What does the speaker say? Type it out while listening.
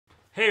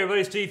Hey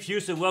everybody, Steve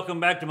Houston. Welcome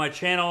back to my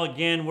channel.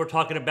 Again, we're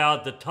talking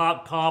about the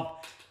top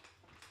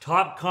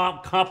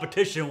comp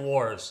competition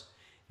wars.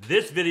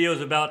 This video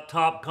is about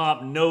top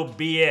comp no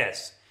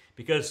BS,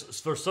 because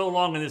for so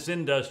long in this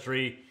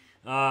industry,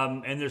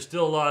 and there's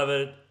still a lot of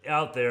it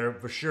out there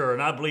for sure,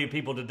 and I believe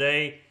people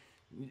today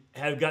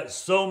have got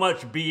so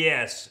much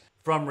BS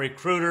from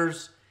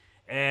recruiters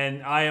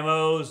and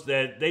IMOs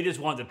that they just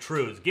want the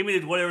truth. Give me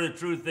whatever the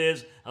truth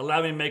is.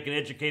 Allow me to make an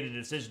educated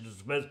decision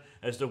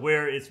as to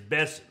where it's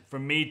best for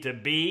me to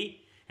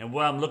be and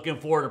what I'm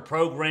looking for in a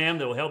program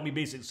that will help me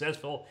be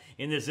successful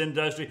in this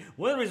industry.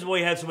 One of the reasons why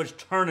we have so much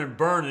turn and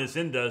burn in this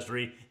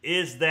industry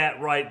is that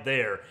right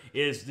there,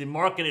 is the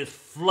market is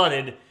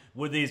flooded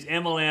with these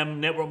MLM,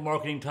 network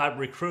marketing type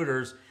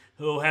recruiters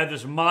who have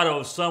this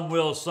motto of some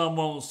will, some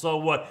won't, so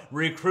what?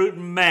 Recruit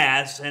en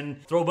masse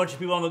and throw a bunch of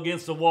people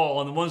against the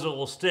wall, and the ones that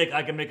will stick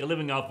I can make a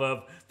living off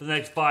of for the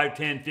next 5,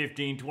 10,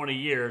 15, 20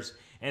 years.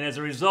 And as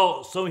a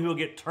result, so many people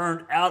get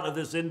turned out of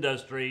this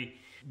industry,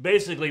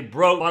 basically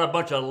broke, bought a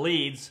bunch of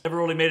leads, never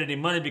really made any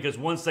money because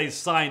once they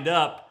signed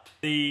up,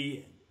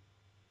 the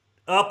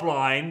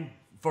upline,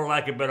 for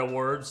lack of better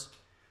words,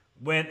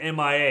 went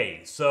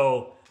MIA.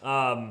 So,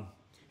 and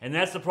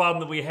that's the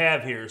problem that we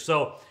have here.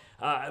 So,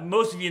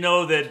 most of you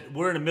know that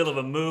we're in the middle of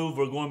a move.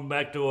 We're going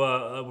back to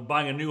we're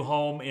buying a new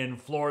home in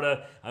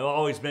Florida. I've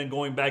always been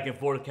going back and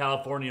forth to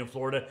California and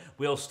Florida.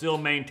 We'll still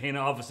maintain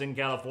an office in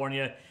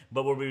California,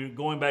 but we'll be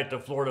going back to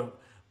Florida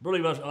really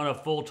much on a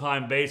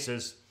full-time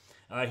basis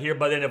here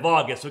by the end of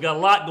August. So we've got a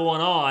lot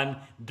going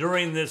on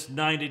during this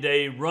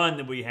 90-day run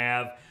that we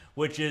have,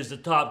 which is the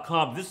top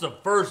comp. This is the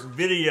first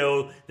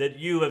video that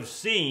you have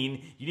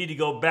seen. You need to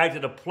go back to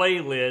the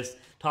playlist,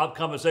 Top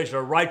Compensation,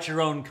 or Write Your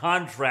Own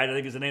Contract, I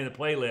think is the name of the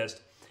playlist,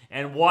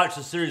 and watch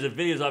the series of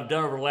videos I've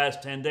done over the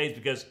last 10 days,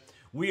 because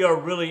we are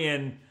really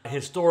in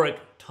historic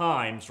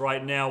times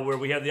right now where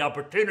we have the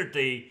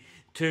opportunity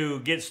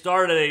to get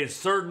started at a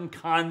certain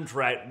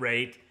contract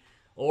rate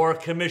or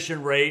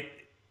commission rate.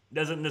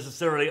 Doesn't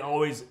necessarily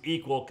always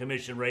equal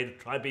commission rate.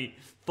 Try to be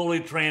fully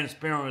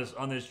transparent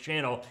on this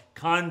channel.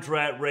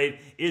 Contract rate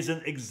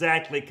isn't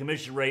exactly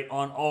commission rate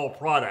on all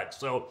products.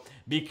 So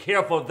be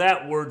careful of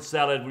that word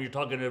salad when you're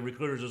talking to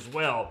recruiters as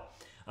well.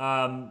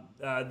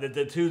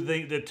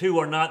 The two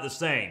are not the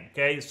same,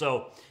 okay?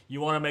 So you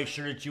want to make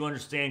sure that you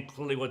understand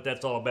clearly what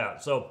that's all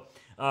about. So,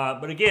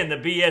 but again, the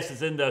BS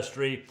is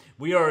industry.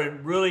 We are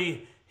in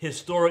really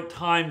historic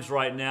times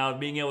right now,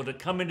 being able to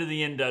come into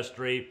the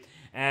industry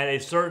at a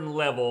certain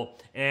level,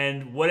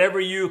 and whatever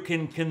you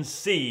can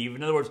conceive,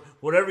 in other words,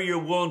 whatever you're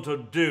willing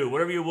to do,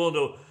 whatever you're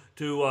willing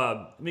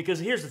to because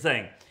here's the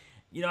thing,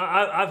 you know,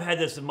 I've had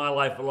this in my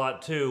life a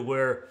lot too,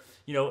 where,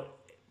 you know,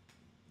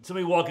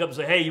 somebody walk up and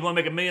say, hey, you want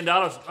to make $1 million?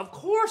 Of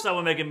course I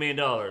want to make $1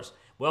 million.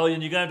 Well, you're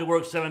going to have to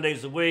work 7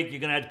 days a week, you're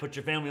going to have to put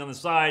your family on the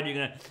side, you're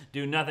going to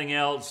do nothing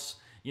else,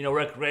 you know,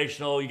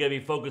 recreational, you got to be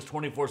focused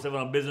 24/7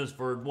 on business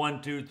for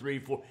 1, 2, 3,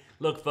 4.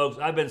 Look, folks,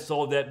 I've been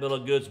sold that bill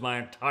of goods my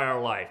entire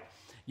life.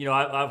 You know,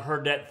 I've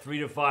heard that 3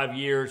 to 5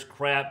 years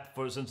crap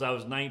since I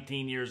was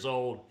 19 years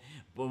old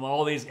from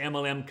all these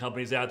MLM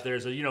companies out there.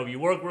 So, you know, if you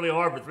work really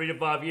hard for 3 to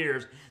 5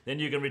 years, then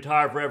you can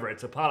retire forever.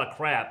 It's a pile of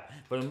crap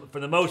for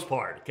the most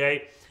part,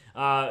 okay?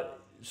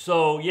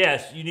 So,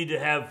 yes, you need to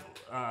have,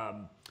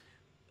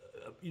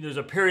 there's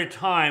a period of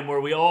time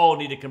where we all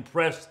need to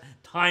compress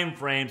time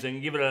frames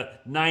and give it a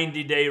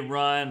 90-day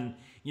run,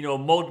 you know,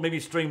 maybe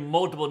string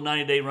multiple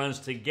 90-day runs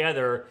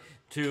together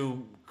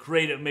to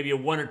create maybe a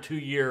 1 or 2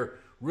 year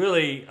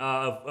really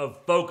of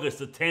focused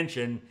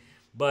attention.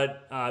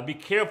 But be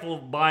careful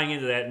buying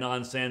into that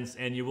nonsense,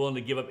 and you're willing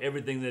to give up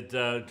everything that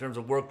in terms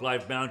of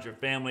work-life balance, your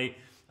family,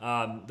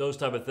 those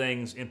type of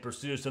things, in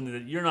pursuit of something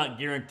that you're not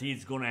guaranteed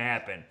is going to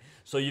happen.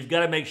 So you've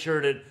got to make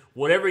sure that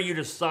whatever you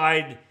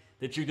decide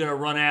that you're going to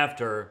run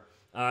after,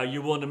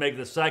 you're willing to make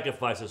the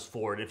sacrifices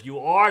for it. If you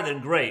are, then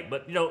great.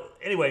 But, you know,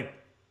 anyway,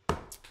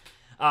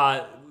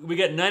 we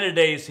got 90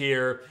 days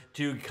here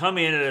to come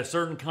in at a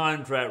certain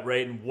contract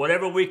rate and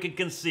whatever we can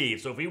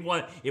conceive. So if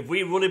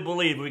we really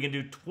believe we can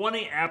do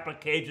 20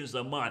 applications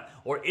a month,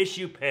 or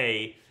issue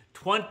pay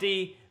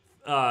 20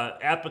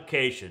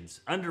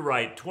 applications,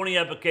 underwrite 20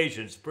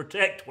 applications,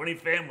 protect 20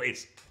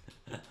 families.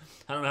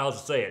 I don't know how else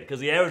to say it, because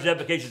the average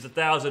application is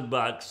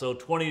 $1,000, so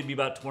 20 would be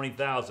about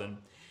 20,000.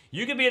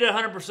 You can be at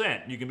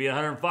 100%. You can be at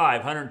 105,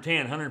 110,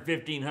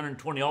 115,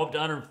 120, all up to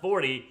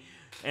 140.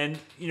 And,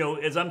 you know,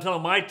 as I'm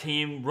telling my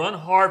team, run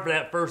hard for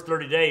that first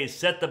 30 days,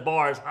 set the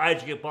bar as high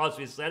as you can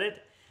possibly set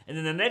it. And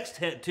then the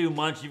next 2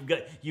 months,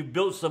 you've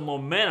built some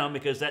momentum,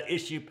 because that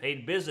issue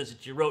paid business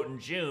that you wrote in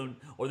June,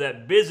 or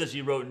that business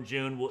you wrote in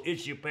June, will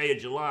issue pay in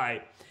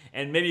July.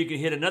 And maybe you can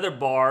hit another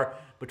bar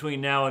between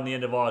now and the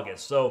end of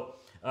August. So,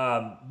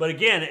 but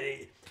again,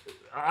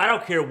 I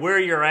don't care where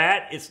you're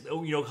at. It's,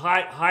 you know,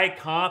 high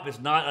comp is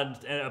not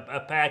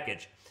a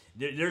package.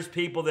 There's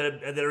people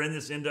that are in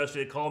this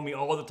industry that call me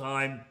all the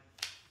time.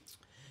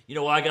 You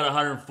know, well, I got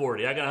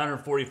 140, I got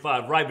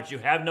 145. Right, but you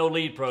have no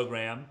lead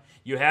program,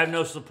 you have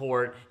no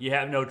support, you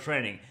have no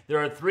training. There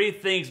are 3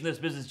 things in this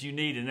business you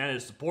need, and that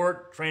is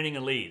support, training,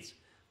 and leads.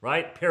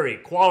 Right?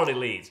 Period. Quality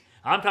leads.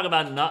 I'm talking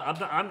about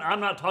I'm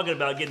not talking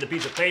about getting a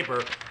piece of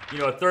paper,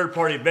 a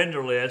third-party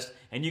vendor list,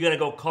 and you got to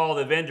go call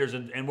the vendors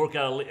and work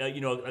out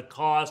a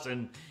cost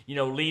and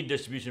lead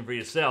distribution for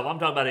yourself. I'm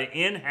talking about an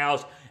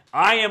in-house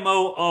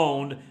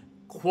IMO-owned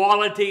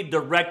quality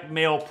direct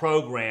mail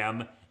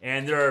program,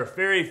 and there are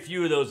very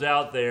few of those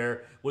out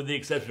there, with the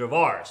exception of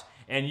ours.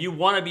 And you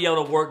want to be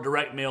able to work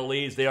direct mail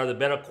leads. They are the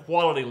better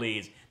quality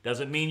leads.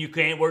 Doesn't mean you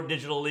can't work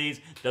digital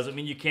leads. Doesn't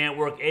mean you can't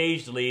work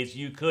aged leads.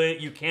 You can,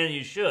 and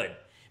you should.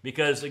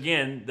 Because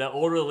again, the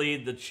older the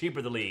lead, the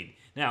cheaper the lead.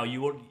 Now,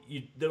 you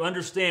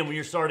understand when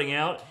you're starting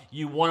out,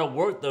 you want to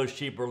work those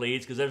cheaper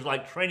leads because there's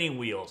like training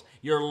wheels.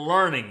 You're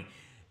learning.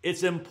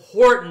 It's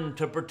important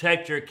to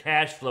protect your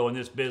cash flow in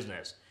this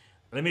business.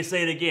 Let me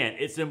say it again.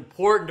 It's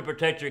important to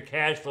protect your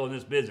cash flow in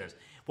this business.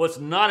 What's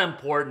not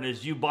important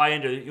is you buy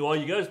into, well,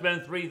 you got to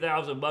spend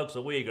 $3,000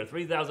 a week or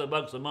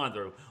 $3,000 a month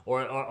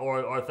or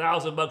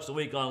 $1,000 a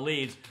week on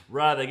leads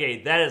right out of the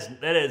gate. That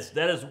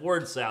is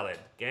word salad.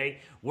 Okay,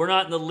 we're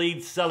not in the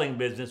lead selling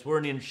business. We're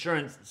in the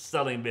insurance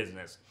selling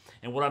business.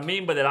 And what I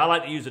mean by that, I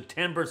like to use a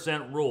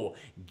 10% rule.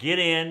 Get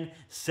in,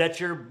 set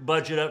your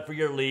budget up for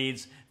your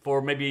leads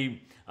for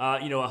maybe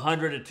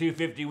 100 to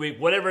 250 a week,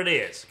 whatever it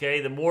is.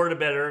 Okay, the more the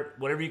better,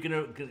 whatever you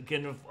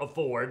can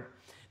afford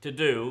to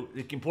do.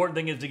 The important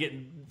thing is to get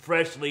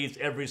fresh leads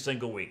every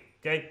single week.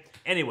 Okay.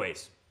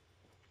 Anyways,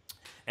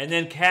 and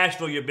then cash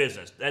flow your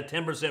business. That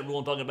 10% rule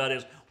I'm talking about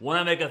is when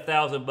I make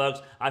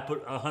 $1,000, I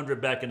put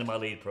 100 back into my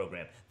lead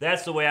program.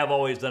 That's the way I've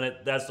always done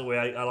it. That's the way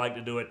I like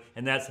to do it,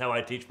 and that's how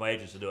I teach my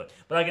agents to do it.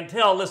 But I can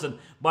tell, listen,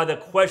 by the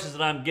questions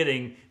that I'm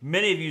getting,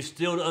 many of you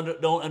still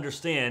don't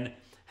understand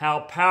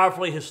how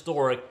powerfully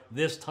historic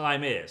this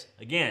time is.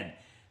 Again,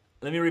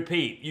 let me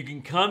repeat. You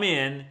can come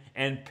in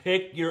and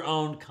pick your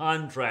own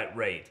contract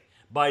rate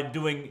by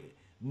doing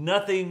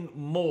nothing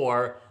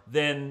more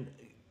than,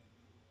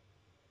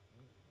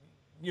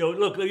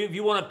 look, if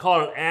you want to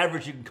call it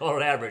average, you can call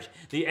it average.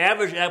 The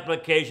average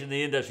application in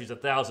the industry is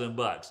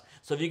 $1,000.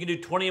 So if you can do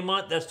 20 a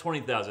month, that's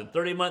 20,000.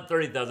 30 a month,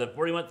 30,000.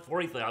 40 a month,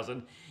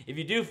 40,000. If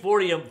you do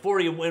 40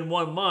 in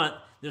 1 month,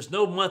 there's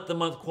no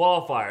month-to-month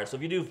qualifier. So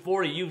if you do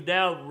 40, you've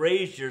now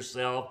raised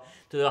yourself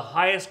to the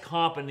highest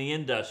comp in the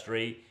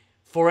industry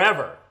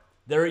forever.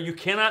 You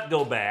cannot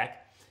go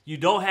back. You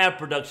don't have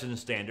production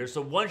standards.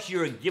 So once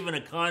you're given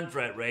a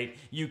contract rate,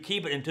 you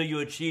keep it until you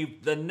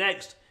achieve the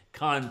next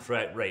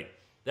contract rate.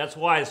 That's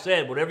why I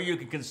said whatever you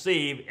can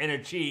conceive and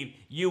achieve,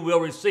 you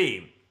will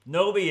receive.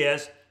 No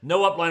BS,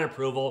 no upline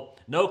approval,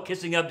 no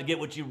kissing up to get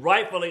what you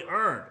rightfully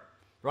earned,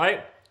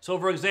 right? So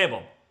for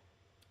example,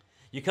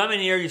 you come in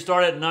here, you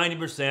start at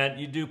 90%,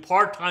 you do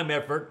part-time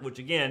effort, which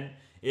again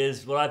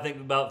is what I think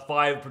about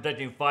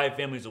protecting 5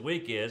 families a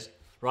week is,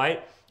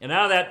 right? And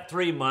out of that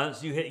 3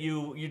 months, you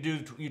do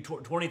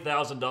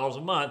 $20,000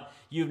 a month.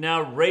 You've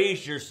now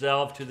raised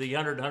yourself to the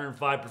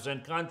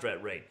 105%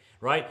 contract rate,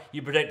 right?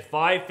 You protect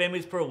 5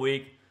 families per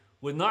week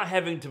with not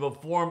having to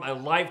perform a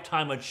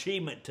lifetime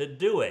achievement to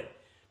do it,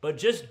 but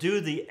just do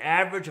the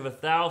average of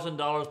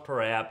 $1,000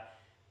 per app.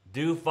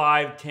 Do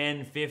 5,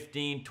 10,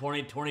 15,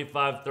 20,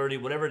 25, 30,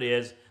 whatever it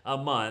is a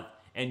month,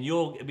 and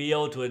you'll be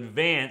able to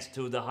advance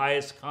to the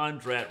highest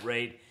contract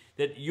rate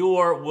that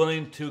you're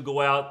willing to go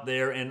out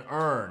there and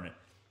earn,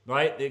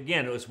 right?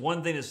 Again, it's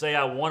one thing to say,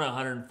 I want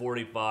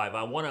 145,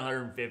 I want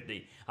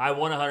 150, I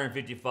want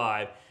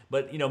 155,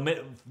 but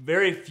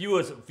very few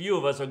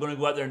of us are going to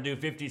go out there and do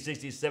 $50,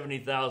 $60,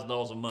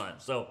 $70,000 a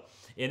month. So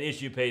in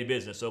issue paid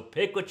business. So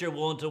pick what you're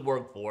willing to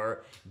work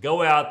for,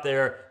 go out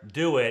there,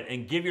 do it,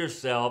 and give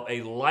yourself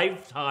a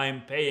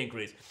lifetime pay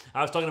increase.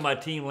 I was talking to my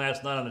team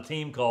last night on a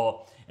team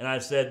call, and I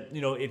said,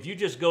 if you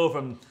just go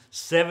from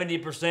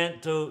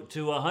 70% to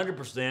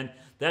 100%,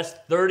 that's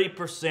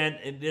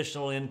 30%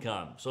 additional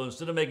income. So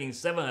instead of making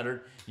 $700,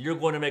 you're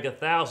going to make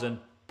 $1,000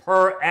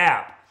 per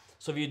app.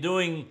 So if you're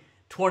doing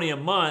 20 a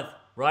month,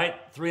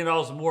 right,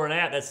 $300 more an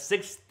app, that's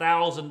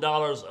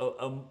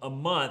 $6,000 a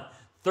month.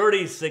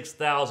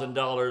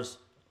 $36,000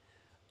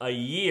 a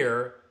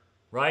year,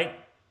 right?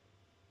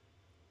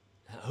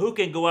 Who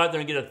can go out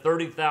there and get a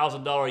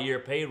 $30,000 a year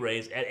pay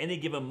raise at any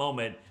given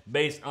moment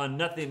based on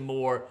nothing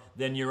more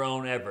than your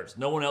own efforts?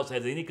 No one else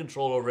has any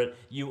control over it.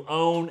 You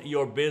own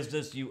your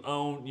business. You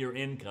own your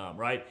income,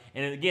 right?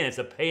 And again, it's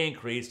a pay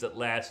increase that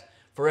lasts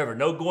forever.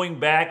 No going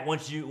back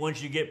once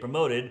you get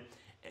promoted.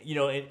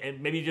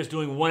 And maybe just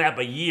doing 1 app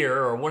a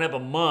year or 1 app a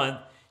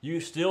month. You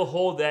still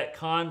hold that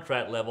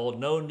contract level.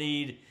 No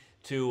need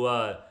to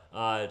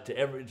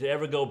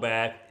ever go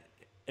back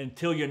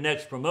until your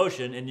next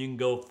promotion, and you can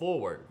go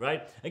forward,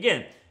 right?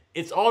 Again,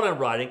 it's all in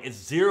writing. It's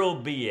zero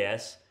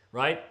BS,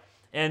 right?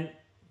 And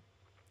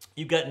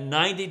you've got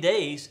 90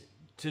 days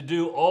to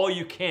do all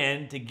you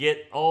can to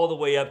get all the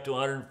way up to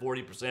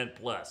 140%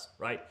 plus,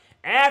 right?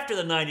 After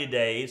the 90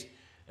 days,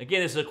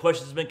 again, this is a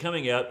question that's been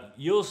coming up,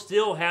 you'll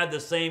still have the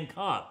same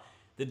comp.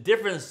 The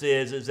difference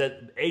is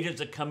that agents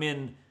that come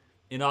in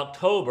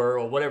October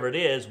or whatever it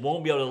is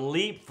won't be able to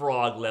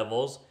leapfrog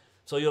levels,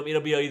 so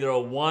it'll be either a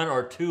 1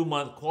 or 2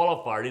 month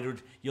qualifier.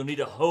 You'll need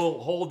to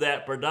hold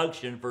that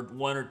production for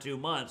 1 or 2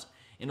 months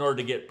in order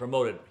to get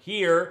promoted.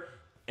 Here,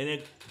 and then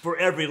for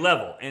every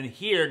level. And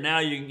here now,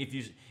 if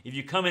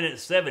you come in at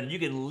 7, you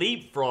can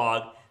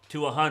leapfrog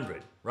to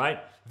 100, right?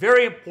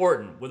 Very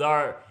important with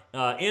our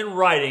in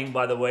writing,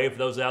 by the way, for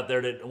those out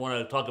there that want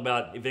to talk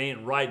about if it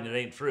ain't writing, it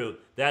ain't true.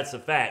 That's a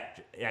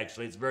fact,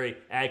 actually. It's a very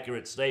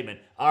accurate statement.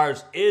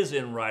 Ours is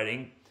in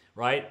writing,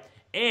 right?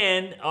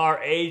 And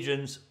our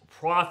agents'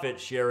 profit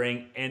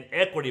sharing and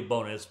equity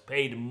bonus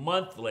paid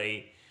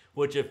monthly,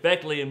 which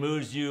effectively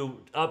moves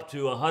you up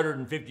to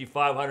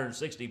 155,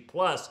 160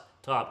 plus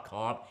top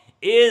comp,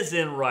 is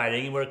in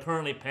writing. We're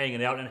currently paying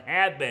it out and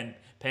have been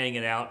paying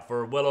it out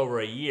for well over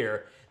a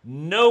year.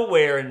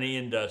 Nowhere in the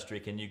industry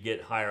can you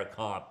get higher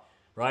comp,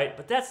 right?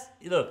 But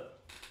look,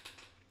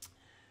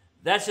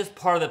 that's just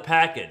part of the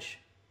package.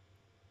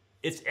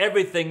 It's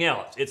everything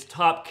else. It's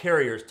top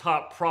carriers,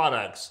 top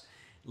products,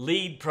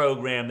 lead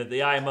program that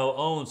the IMO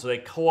owns, so they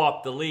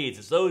co-opt the leads.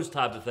 It's those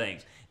type of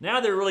things. Now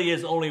there really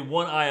is only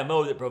one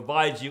IMO that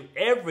provides you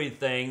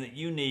everything that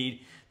you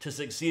need to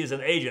succeed as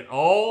an agent.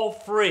 All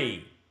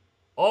free.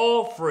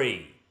 All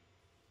free.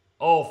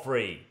 All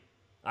free.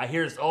 I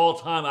hear this all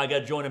the time. I got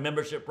to join a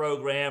membership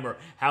program, or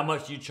how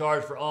much you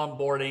charge for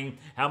onboarding,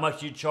 how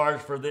much you charge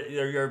for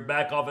your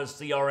back office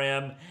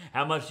CRM,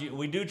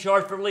 we do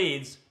charge for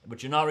leads,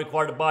 but you're not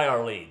required to buy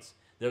our leads.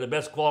 They're the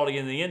best quality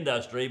in the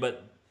industry,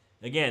 but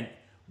again,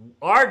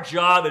 our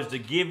job is to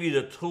give you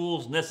the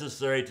tools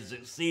necessary to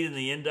succeed in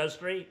the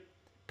industry,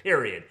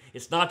 period.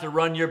 It's not to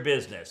run your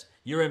business.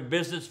 You're in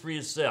business for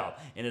yourself,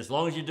 and as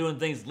long as you're doing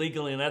things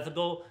legally and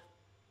ethical,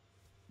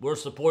 we'll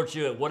support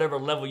you at whatever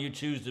level you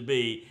choose to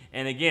be.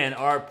 And again,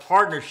 our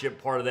partnership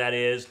part of that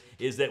is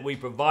that we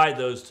provide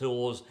those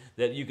tools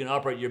that you can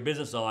operate your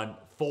business on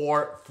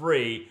for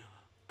free,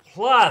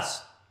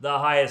 plus the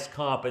highest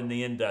comp in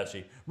the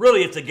industry.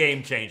 Really, it's a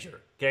game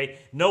changer, okay?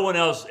 No one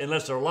else,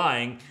 unless they're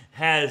lying,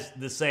 has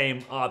the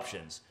same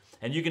options.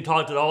 And you can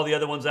talk to all the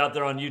other ones out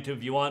there on YouTube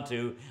if you want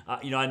to.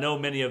 I know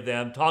many of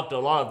them, talk to a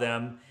lot of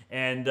them,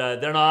 and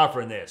they're not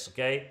offering this,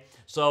 okay?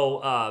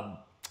 So,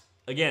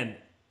 again,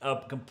 a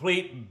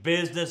complete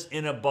business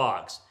in a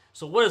box.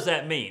 So what does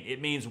that mean?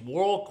 It means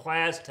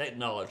world-class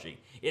technology.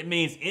 It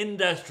means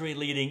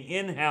industry-leading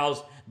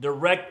in-house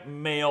direct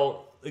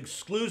mail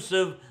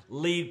exclusive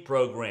lead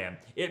program.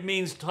 It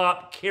means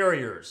top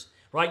carriers,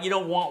 right? You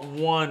don't want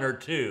one or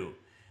two.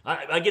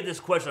 I get this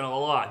question a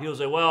lot. People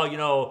say, well,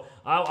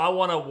 I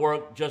want to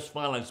work just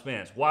final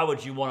expense. Why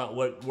would you want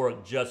to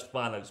work just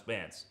final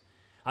expense?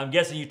 I'm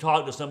guessing you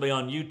talk to somebody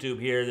on YouTube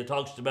here that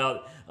talks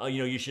about,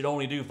 you should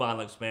only do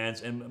final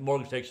expense, and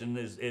mortgage protection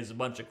is a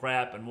bunch of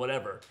crap and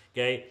whatever,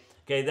 okay?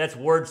 Okay, that's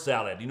word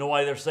salad. You know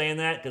why they're saying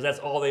that? Because that's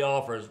all they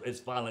offer is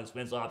final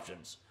expense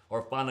options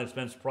or final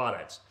expense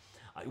products.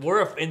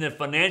 We're in the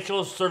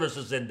financial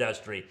services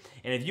industry,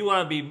 and if you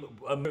want to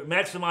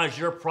maximize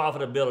your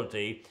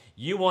profitability,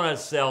 you want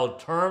to sell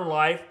term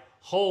life,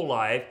 whole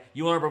life,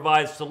 you want to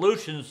provide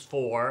solutions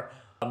for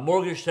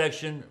mortgage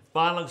protection,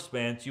 final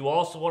expense. You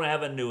also want to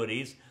have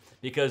annuities,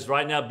 because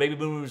right now baby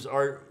boomers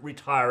are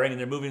retiring and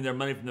they're moving their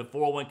money from the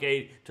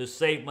 401k to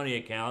safe money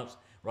accounts,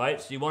 right?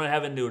 So you want to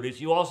have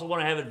annuities. You also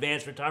want to have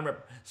advanced retirement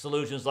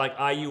solutions like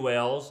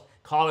IULs,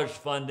 college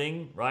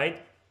funding, right?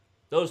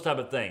 Those type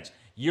of things.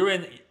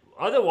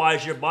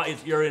 Otherwise,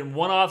 you're in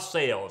one-off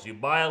sales. You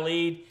buy a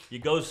lead, you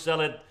go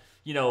sell it,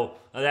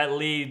 that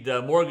lead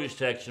mortgage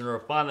protection or a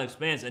final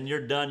expense, and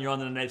you're done. You're on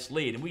to the next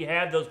lead. And we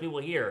have those people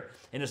here,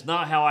 and it's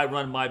not how I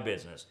run my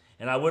business.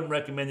 And I wouldn't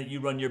recommend that you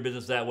run your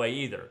business that way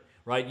either,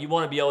 right? You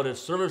want to be able to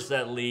service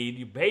that lead.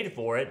 You paid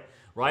for it,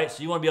 right?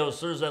 So you want to be able to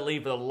service that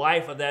lead for the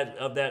life of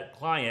that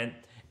client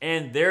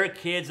and their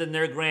kids and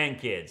their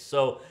grandkids.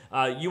 So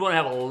you want to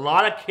have a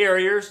lot of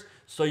carriers,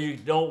 so you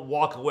don't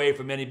walk away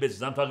from any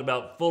business. I'm talking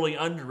about fully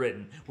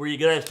underwritten, where you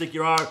got to stick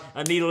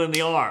a needle in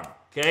the arm.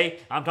 Okay,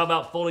 I'm talking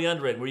about fully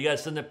underwritten, where you got to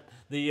send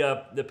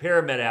the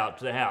paramed out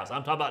to the house.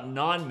 I'm talking about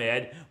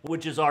non-med,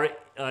 which is our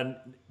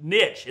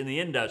niche in the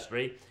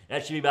industry.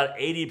 That should be about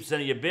 80%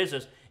 of your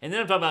business. And then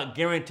I'm talking about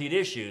guaranteed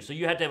issues. So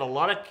you have to have a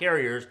lot of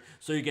carriers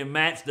so you can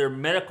match their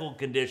medical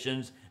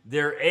conditions,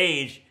 their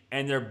age,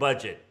 and their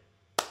budget,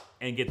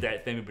 and get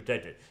that family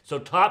protected. So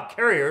top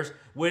carriers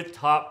with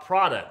top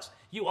products.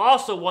 You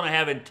also want to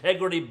have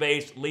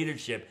integrity-based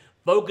leadership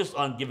focused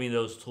on giving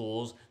those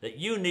tools that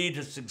you need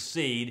to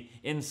succeed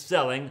in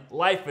selling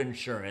life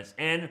insurance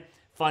and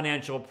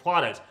financial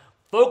products.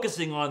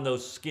 Focusing on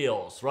those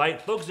skills,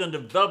 right? Focusing on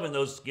developing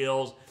those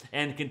skills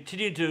and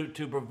continue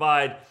to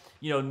provide,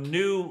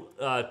 new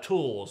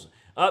tools.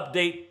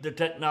 Update the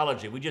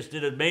technology. We just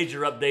did a major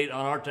update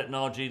on our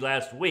technology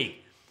last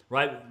week,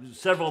 right?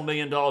 Several $1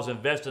 million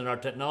invested in our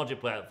technology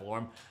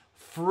platform,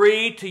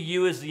 free to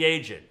you as the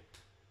agent.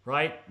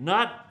 Right?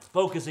 Not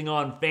focusing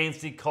on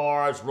fancy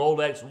cars,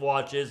 Rolex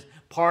watches,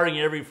 partying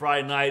every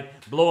Friday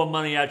night, blowing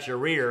money out your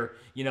rear.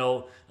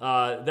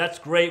 That's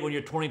great when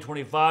you're 20,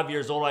 25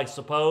 years old, I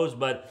suppose,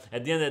 but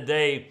at the end of the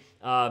day,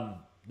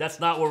 that's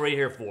not what we're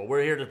here for.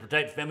 We're here to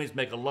protect families,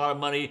 make a lot of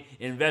money,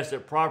 invest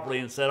it properly,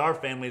 and set our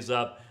families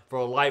up for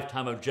a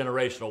lifetime of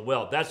generational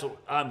wealth. That's what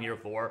I'm here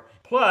for.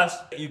 Plus,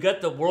 you got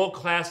the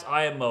world-class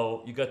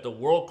IMO, you got the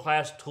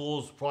world-class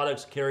tools,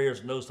 products, carriers,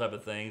 and those type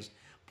of things.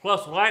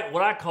 Plus,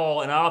 what I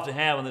call, and I often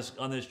have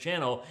on this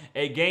channel,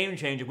 a game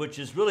changer, which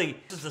is really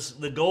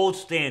the gold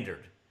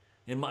standard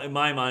in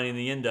my mind in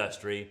the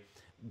industry.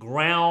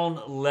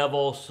 Ground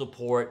level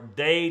support,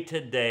 day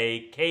to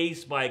day,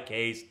 case by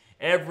case,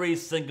 every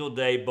single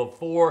day,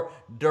 before,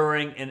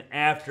 during, and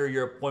after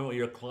your appointment with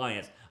your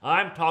clients.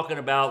 I'm talking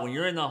about when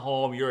you're in the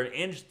home, you're an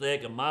inch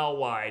thick, a mile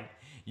wide,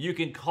 you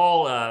can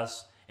call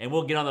us and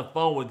we'll get on the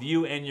phone with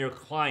you and your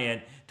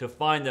client to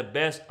find the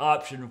best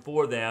option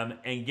for them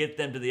and get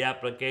them to the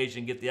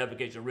application, get the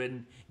application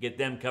written, get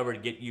them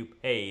covered, get you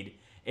paid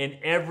in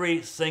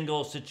every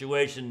single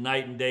situation,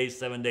 night and day,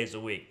 7 days a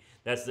week.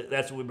 That's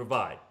what we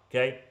provide,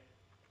 okay?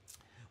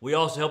 We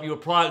also help you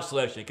with product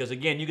selection because,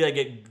 again, you got to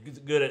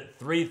get good at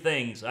 3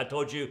 things. I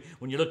told you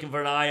when you're looking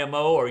for an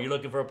IMO or you're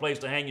looking for a place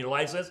to hang your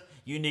license,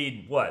 you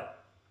need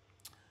what?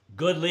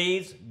 Good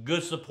leads,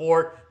 good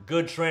support,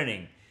 good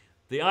training.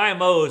 The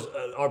IMOs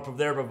are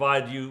there to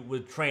provide you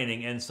with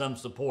training and some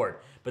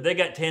support, but they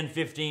got 10,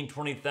 15,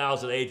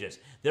 20,000 agents.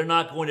 They're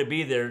not going to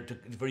be there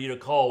for you to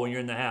call when you're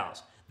in the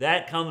house.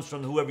 That comes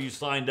from whoever you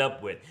signed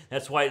up with.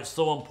 That's why it's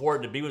so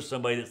important to be with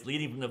somebody that's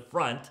leading from the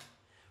front,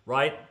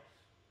 right?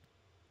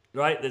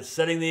 Right? That's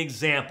setting the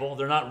example.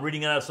 They're not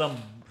reading out of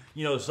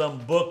some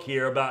book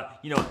here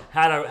about,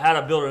 how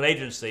to build an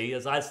agency.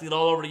 As I see it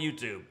all over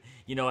YouTube.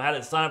 How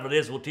to sign up for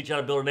this, we'll teach you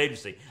how to build an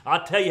agency.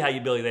 I'll tell you how you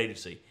build an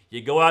agency.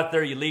 You go out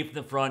there, you lead from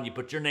the front, you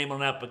put your name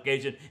on an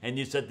application, and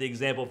you set the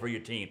example for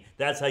your team.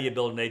 That's how you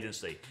build an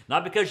agency.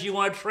 Not because you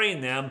want to train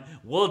them,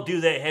 we'll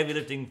do that heavy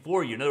lifting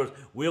for you. In other words,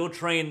 we'll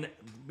train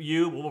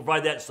you, we'll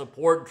provide that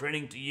support and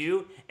training to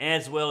you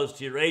as well as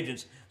to your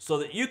agents so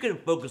that you can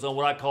focus on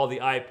what I call the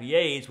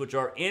IPAs, which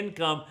are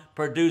income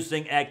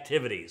producing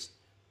activities,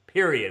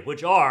 period,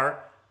 which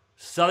are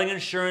selling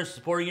insurance,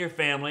 supporting your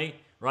family,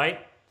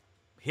 right?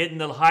 Hitting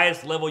the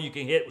highest level you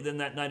can hit within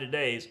that 90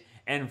 days,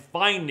 and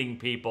finding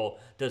people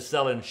to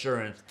sell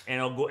insurance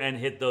and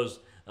hit those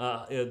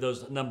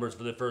numbers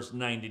for the first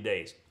 90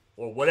 days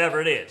or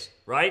whatever it is,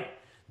 right?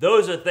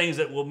 Those are things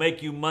that will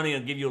make you money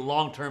and give you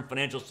long-term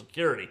financial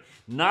security,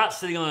 not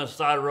sitting on the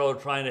side of the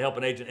road trying to help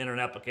an agent enter an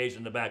application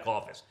in the back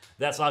office.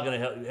 That's not going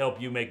to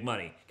help you make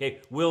money, okay?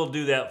 We'll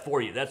do that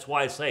for you. That's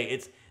why I say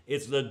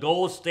it's the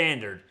gold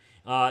standard.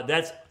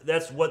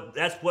 That's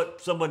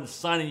what someone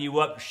signing you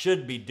up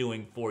should be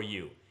doing for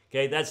you.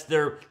 Okay, that's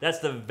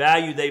the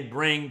value they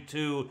bring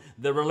to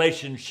the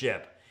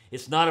relationship.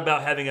 It's not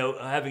about having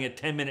a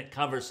 10-minute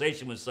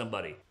conversation with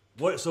somebody.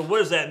 So what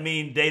does that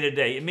mean day to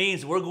day? It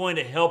means we're going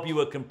to help you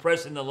with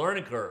compressing the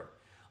learning curve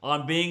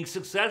on being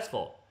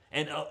successful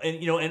and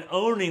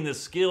owning the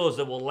skills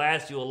that will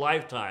last you a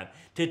lifetime,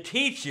 to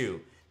teach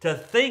you to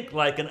think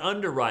like an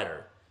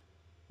underwriter,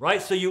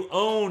 right? So you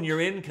own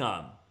your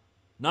income.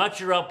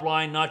 Not your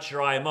upline, not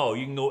your IMO.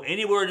 You can go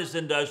anywhere in this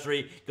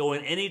industry, go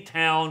in any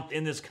town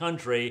in this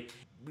country,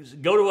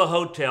 go to a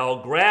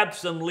hotel, grab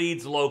some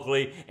leads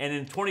locally, and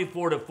in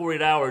 24 to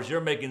 48 hours,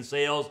 you're making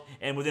sales,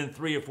 and within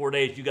 3 or 4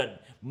 days, you got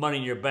money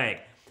in your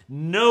bank.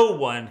 No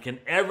one can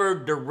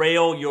ever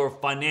derail your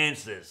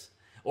finances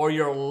or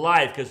your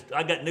life, because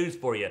I got news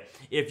for you.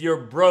 If you're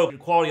broke, your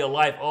quality of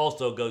life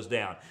also goes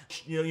down.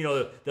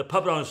 The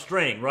puppet on a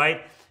string,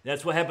 right?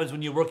 That's what happens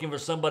when you're working for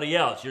somebody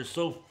else. You're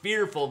so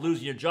fearful of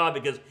losing your job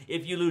because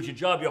if you lose your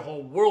job, your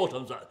whole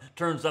world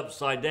turns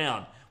upside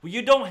down. Well,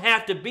 you don't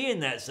have to be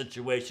in that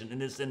situation in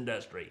this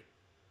industry.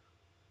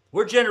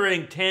 We're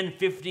generating 10,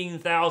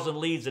 15,000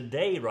 leads a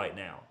day right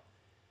now.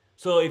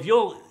 So if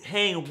you'll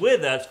hang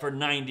with us for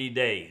 90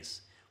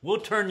 days,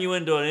 we'll turn you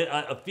into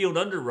a field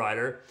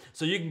underwriter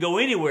so you can go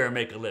anywhere and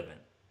make a living.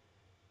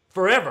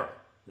 Forever.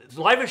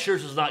 Life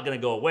insurance is not going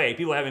to go away.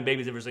 People are having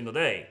babies every single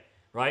day.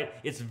 Right?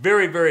 It's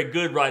very, very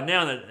good right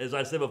now. That, as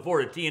I said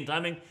before, the T in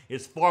timing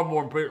is far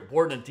more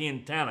important than T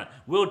in talent.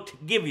 We'll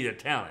give you the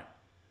talent,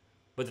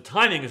 but the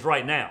timing is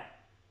right now.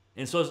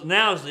 And so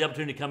now is the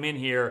opportunity to come in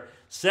here,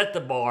 set the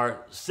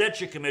bar,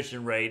 set your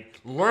commission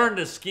rate, learn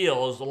the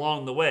skills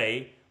along the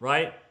way,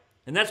 right?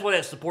 And that's why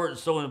that support is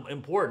so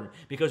important,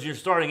 because you're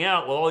starting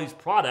out with all these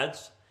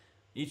products.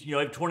 You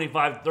have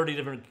 25,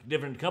 30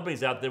 different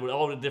companies out there with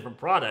all the different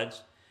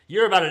products.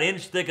 You're about an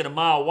inch thick and a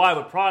mile wide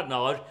with product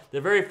knowledge. The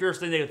very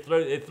first thing they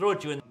throw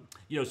at you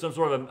in, some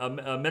sort of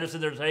a medicine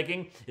they're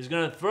taking is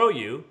going to throw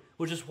you,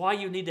 which is why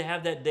you need to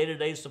have that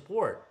day-to-day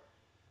support.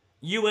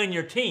 You and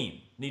your team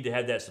need to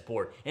have that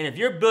support. And if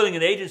you're building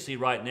an agency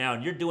right now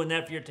and you're doing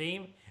that for your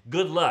team,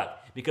 good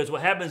luck. Because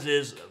what happens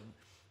is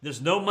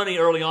there's no money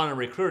early on in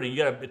recruiting.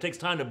 It takes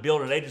time to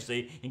build an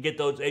agency and get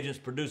those agents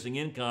producing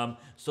income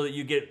so that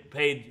you get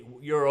paid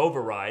your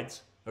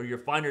overrides or your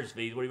finder's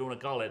fees, whatever you want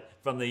to call it,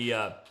 from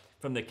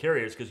the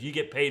carriers, because you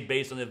get paid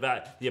based on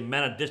the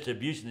amount of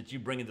distribution that you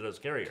bring into those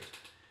carriers.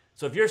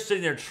 So if you're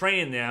sitting there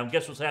training them,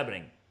 guess what's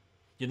happening?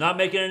 You're not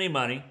making any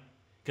money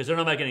because they're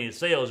not making any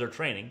sales or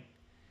training.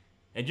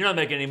 And you're not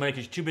making any money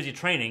because you're too busy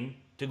training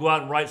to go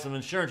out and write some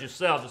insurance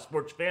yourself to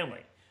support your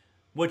family,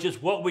 which is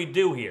what we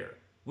do here.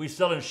 We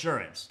sell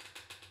insurance.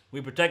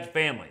 We protect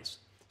families.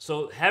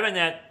 So having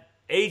that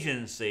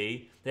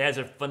agency that has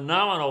a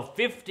phenomenal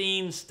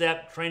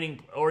 15-step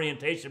training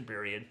orientation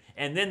period,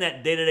 and then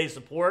that day-to-day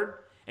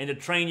support, and to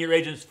train your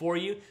agents for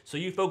you, so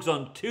you focus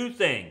on two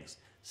things: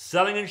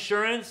 selling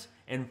insurance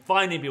and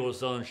finding people to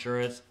sell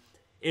insurance,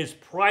 is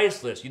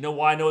priceless. You know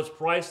why I know it's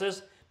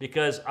priceless?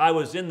 Because I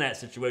was in that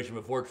situation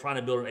before, trying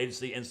to build an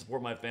agency and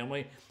support my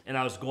family, and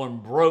I was going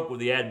broke with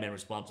the admin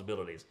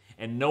responsibilities.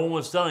 And no one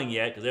was selling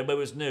yet because everybody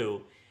was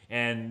new,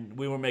 and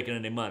we weren't making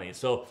any money.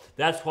 So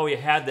that's why we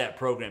had that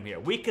program here.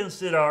 We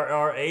consider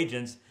our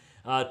agents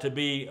to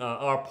be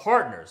our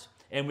partners,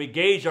 and we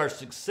gauge our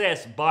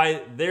success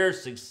by their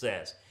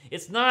success.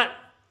 It's not,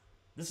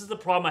 this is the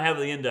problem I have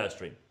with the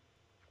industry.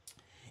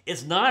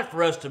 It's not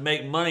for us to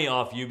make money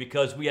off you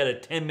because we had a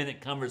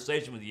 10-minute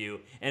conversation with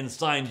you and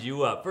signed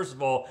you up. First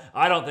of all,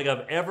 I don't think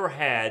I've ever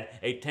had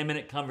a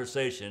 10-minute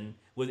conversation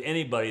with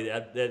anybody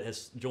that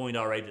has joined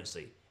our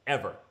agency,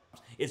 ever.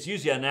 It's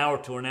usually an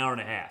hour to an hour and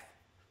a half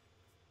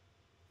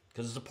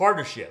because it's a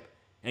partnership.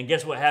 And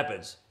guess what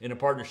happens in a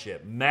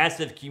partnership?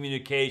 Massive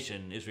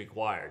communication is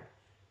required,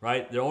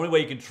 right? The only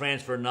way you can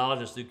transfer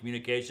knowledge is through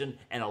communication,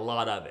 and a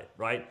lot of it,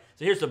 right?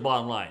 So here's the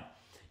bottom line.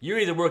 You're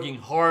either working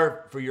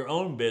hard for your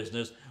own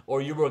business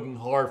or you're working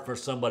hard for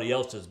somebody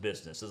else's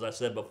business, as I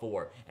said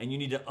before. And you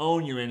need to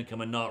own your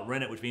income and not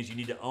rent it, which means you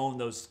need to own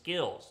those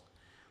skills,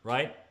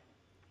 right?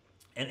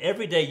 And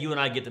every day you and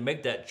I get to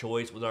make that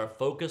choice with our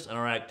focus and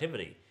our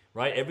activity,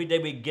 right? Every day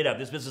we get up.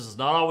 This business is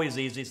not always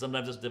easy.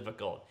 Sometimes it's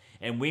difficult.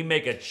 And we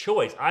make a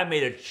choice. I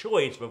made a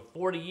choice for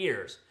 40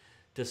 years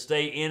to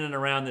stay in and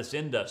around this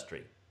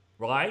industry,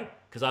 right?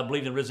 Because I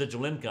believe in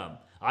residual income.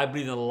 I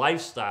believe in the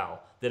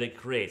lifestyle that it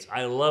creates.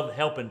 I love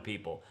helping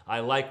people.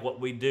 I like what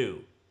we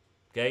do,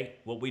 okay?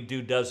 What we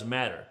do does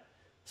matter.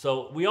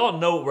 So we all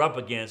know what we're up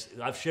against.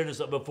 I've shared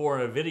this before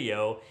in a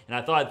video, and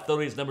I thought I'd throw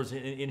these numbers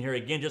in here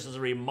again just as a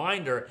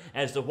reminder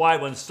as to why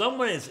when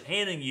someone is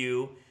handing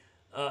you,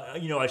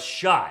 a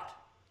shot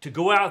to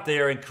go out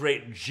there and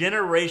create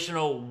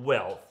generational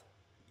wealth,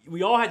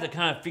 we all have to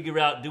kind of figure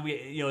out,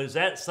 is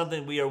that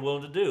something we are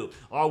willing to do?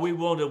 Are we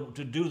willing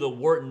to do the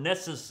work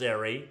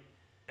necessary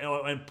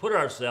and put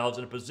ourselves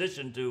in a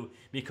position to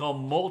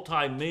become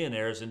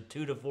multi-millionaires in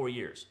 2 to 4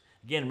 years?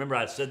 Again, remember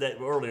I said that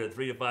earlier,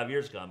 3 to 5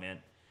 years comment,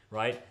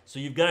 right? So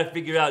you've got to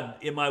figure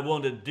out, am I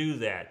willing to do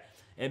that?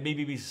 And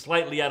maybe be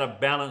slightly out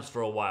of balance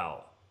for a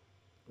while,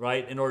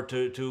 right? In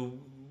order to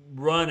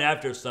run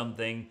after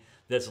something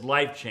that's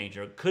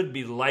life-changing, or could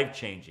be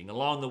life-changing.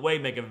 Along the way,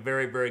 make a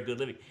very, very good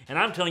living. And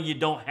I'm telling you, you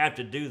don't have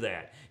to do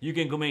that. You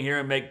can come in here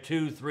and make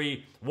 $200,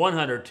 $300,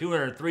 $100,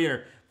 $200,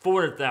 $300,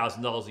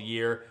 $400,000 a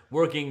year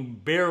working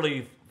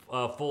barely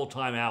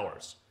full-time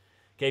hours.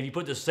 Okay, if you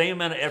put the same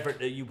amount of effort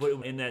that you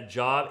put in that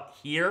job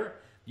here,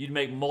 you'd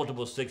make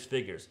multiple six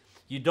figures.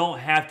 You don't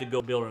have to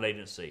go build an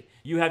agency.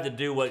 You have to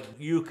do what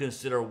you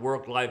consider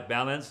work-life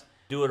balance,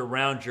 do it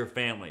around your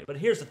family. But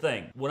here's the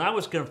thing. When I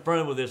was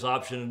confronted with this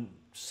option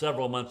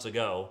several months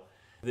ago,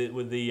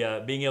 with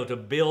being able to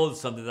build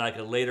something that I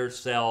could later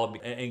sell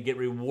and get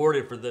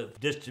rewarded for the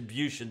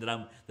distribution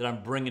that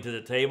I'm bringing to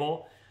the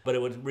table, but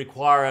it would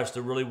require us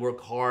to really work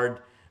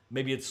hard.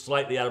 Maybe it's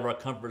slightly out of our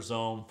comfort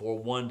zone for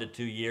 1 to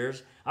 2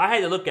 years. I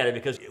had to look at it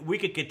because we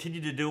could continue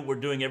to do what we're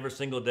doing every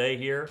single day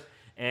here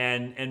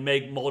and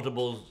make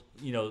multiples,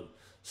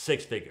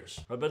 six figures.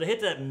 But to hit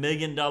that $1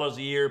 million a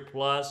year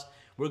plus,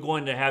 we're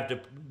going to have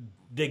to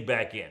dig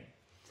back in.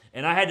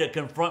 And I had to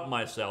confront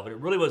myself. It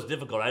really was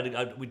difficult.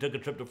 We took a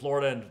trip to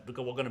Florida and took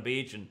a walk on the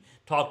beach and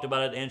talked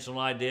about it. Angela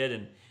and I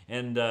did,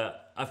 and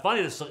I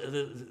finally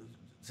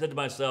said to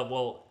myself,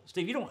 "Well,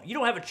 Steve, you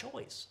don't have a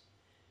choice.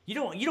 You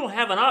don't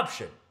have an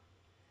option.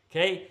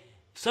 Okay,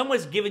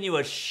 someone's giving you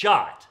a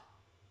shot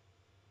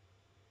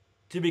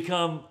to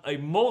become a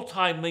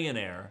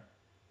multi-millionaire,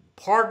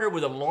 partner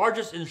with the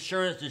largest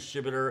insurance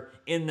distributor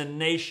in the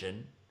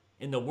nation,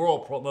 in the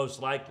world most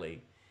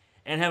likely,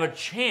 and have a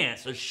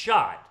chance, a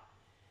shot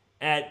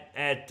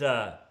at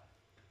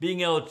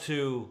being able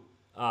to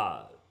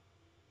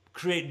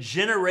create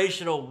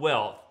generational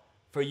wealth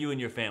for you and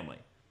your family."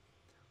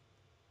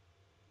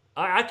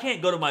 I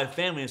can't go to my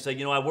family and say,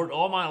 I worked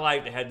all my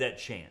life to have that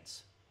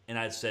chance. And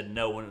I said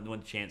no when the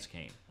chance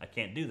came. I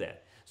can't do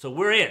that. So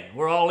we're in.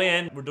 We're all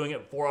in. We're doing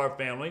it for our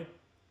family.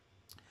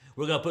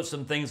 We're going to put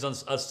some things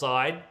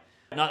aside.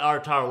 Not our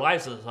entire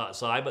lives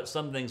aside, but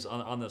some things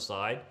on the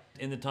side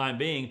in the time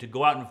being to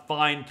go out and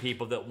find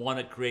people that want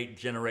to create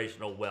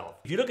generational wealth.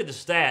 If you look at the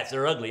stats,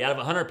 they're ugly. Out of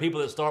 100 people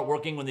that start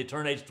working when they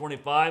turn age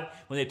 25,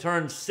 when they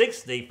turn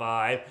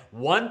 65,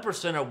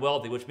 1% are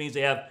wealthy, which means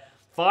they have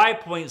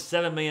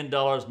 $5.7 million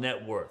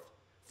net worth.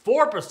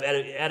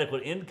 4%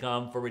 adequate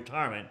income for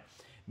retirement,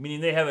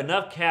 meaning they have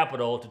enough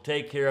capital to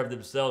take care of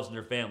themselves and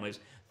their families.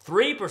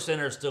 3%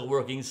 are still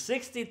working.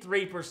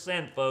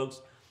 63%,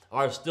 folks,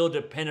 are still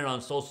dependent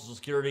on Social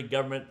Security,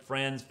 government,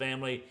 friends,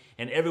 family,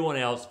 and everyone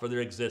else for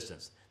their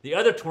existence. The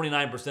other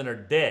 29% are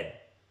dead.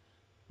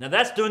 Now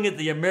that's doing it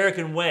the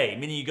American way,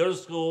 meaning you go to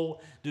school,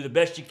 do the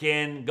best you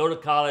can, go to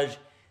college,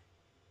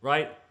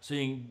 right? So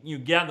you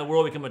get out in the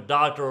world, become a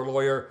doctor or a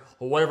lawyer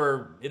or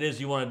whatever it is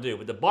you want to do.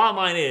 But the bottom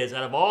line is,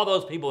 out of all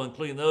those people,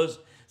 including those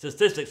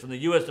statistics from the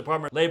U.S.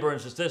 Department of Labor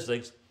and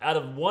Statistics, out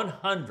of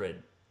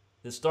 100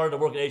 that started to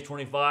work at age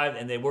 25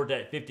 and they worked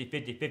at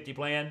 50-50-50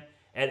 plan,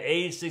 at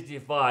age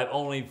 65,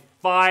 only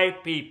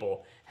 5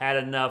 people had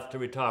enough to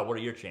retire. What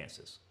are your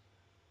chances?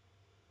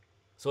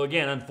 So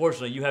again,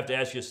 unfortunately, you have to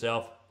ask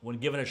yourself, when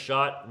given a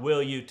shot,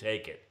 will you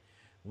take it?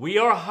 We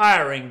are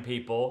hiring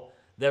people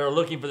that are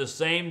looking for the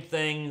same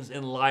things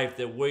in life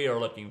that we are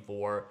looking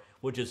for,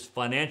 which is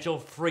financial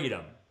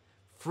freedom.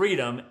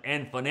 Freedom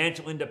and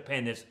financial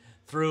independence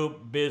through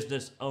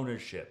business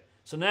ownership.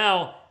 So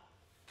now,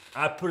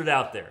 I put it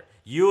out there.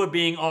 You are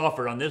being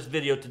offered on this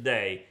video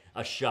today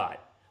a shot.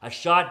 A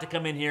shot to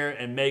come in here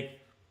and make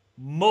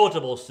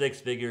multiple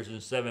 6 figures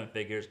and 7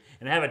 figures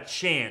and have a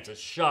chance, a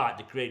shot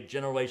to create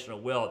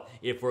generational wealth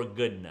if we're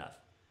good enough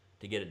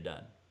to get it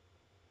done.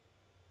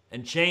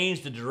 And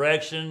change the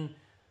direction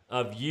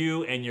of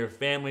you and your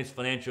family's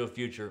financial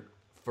future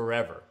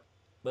forever.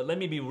 But let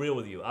me be real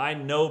with you. I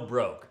know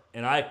broke,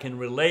 and I can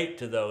relate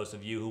to those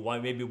of you who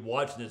may be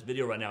watching this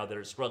video right now that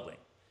are struggling.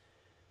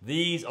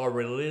 These are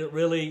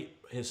really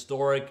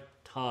historic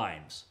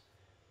times,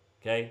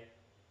 okay?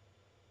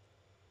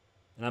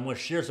 And I'm going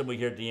to share something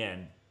here at the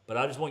end, but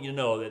I just want you to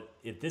know that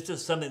if this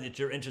is something that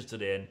you're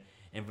interested in,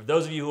 and for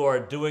those of you who are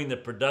doing the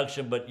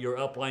production but your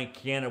upline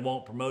can and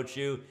won't promote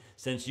you,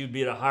 since you'd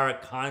be at a higher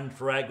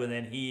contract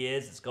than he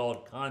is, it's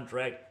called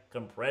contract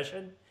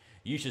compression,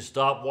 you should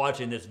stop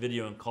watching this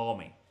video and call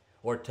me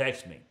or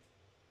text me,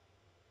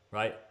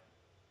 right?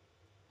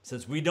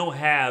 Since we don't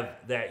have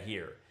that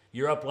here.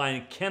 Your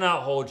upline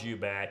cannot hold you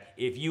back.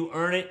 If you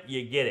earn it,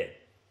 you get it.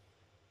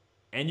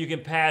 And you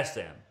can pass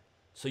them.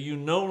 So you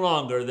no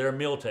longer their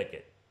meal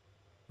ticket,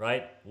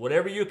 right?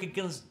 Whatever you can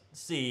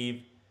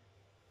conceive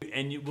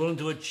and you're willing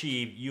to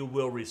achieve, you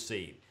will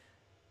receive.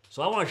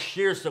 So I want to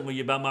share something with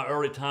you about my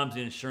early times in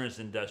the insurance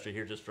industry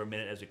here just for a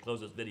minute as we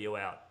close this video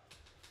out.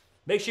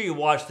 Make sure you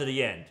watch to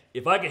the end.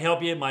 If I can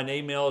help you, my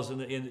email is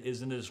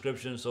in the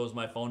description, so is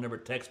my phone number.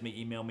 Text me,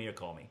 email me, or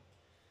call me.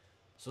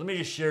 So let me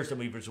just share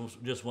something for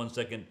just 1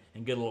 second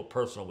and get a little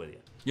personal with you.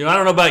 You know, I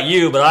don't know about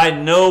you, but I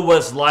know what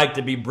it's like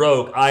to be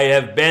broke. I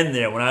have been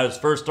there. When I was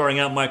first starting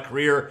out my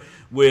career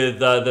with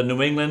the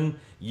New England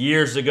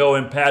years ago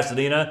in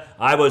Pasadena,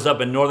 I was up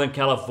in Northern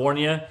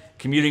California,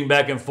 commuting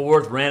back and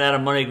forth, ran out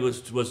of money.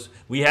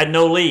 We had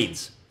no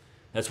leads.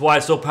 That's why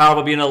it's so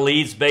powerful being a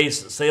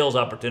leads-based sales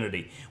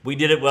opportunity. We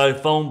did it with a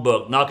phone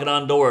book, knocking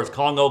on doors,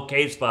 calling old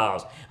case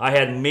files. I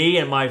had me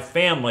and my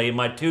family,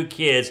 my 2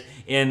 kids,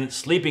 in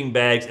sleeping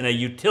bags in a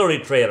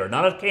utility trailer.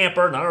 Not a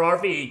camper, not an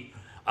RV.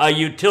 A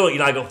utility,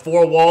 like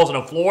 4 walls and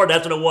a floor,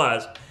 that's what it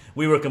was.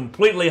 We were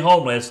completely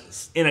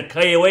homeless in a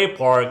KOA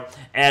park.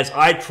 As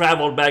I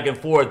traveled back and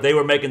forth, they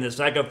were making the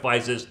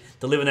sacrifices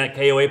to live in that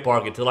KOA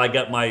park until I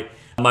got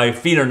my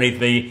feet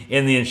underneath me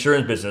in the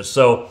insurance business.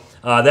 So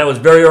that was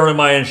very early in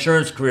my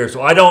insurance career.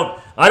 So I don't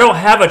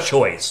have a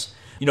choice.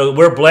 You know,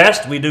 we're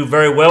blessed. We do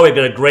very well. We've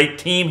got a great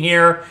team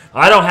here.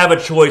 I don't have a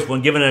choice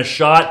when given a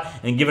shot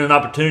and given an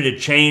opportunity to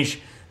change.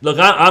 Look,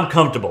 I'm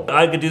comfortable.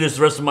 I could do this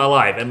the rest of my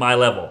life at my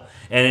level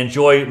and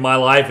enjoy my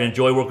life and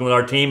enjoy working with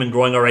our team and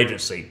growing our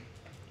agency.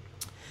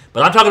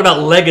 But I'm talking about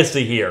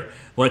legacy here.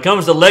 When it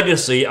comes to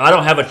legacy, I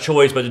don't have a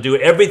choice but to do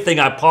everything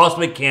I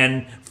possibly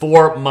can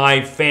for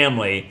my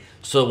family,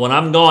 so when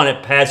I'm gone,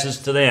 it passes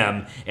to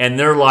them, and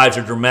their lives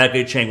are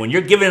dramatically changed. When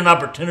you're given an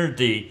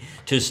opportunity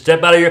to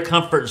step out of your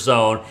comfort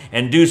zone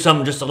and do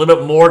something just a little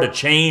bit more to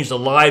change the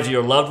lives of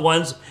your loved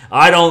ones,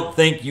 I don't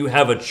think you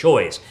have a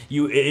choice.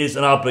 It is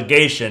an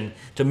obligation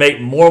to make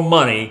more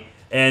money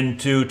and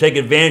to take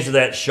advantage of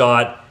that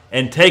shot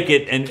and take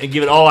it and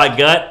give it all I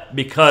got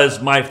because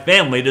my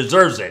family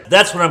deserves it.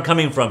 That's where I'm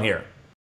coming from here.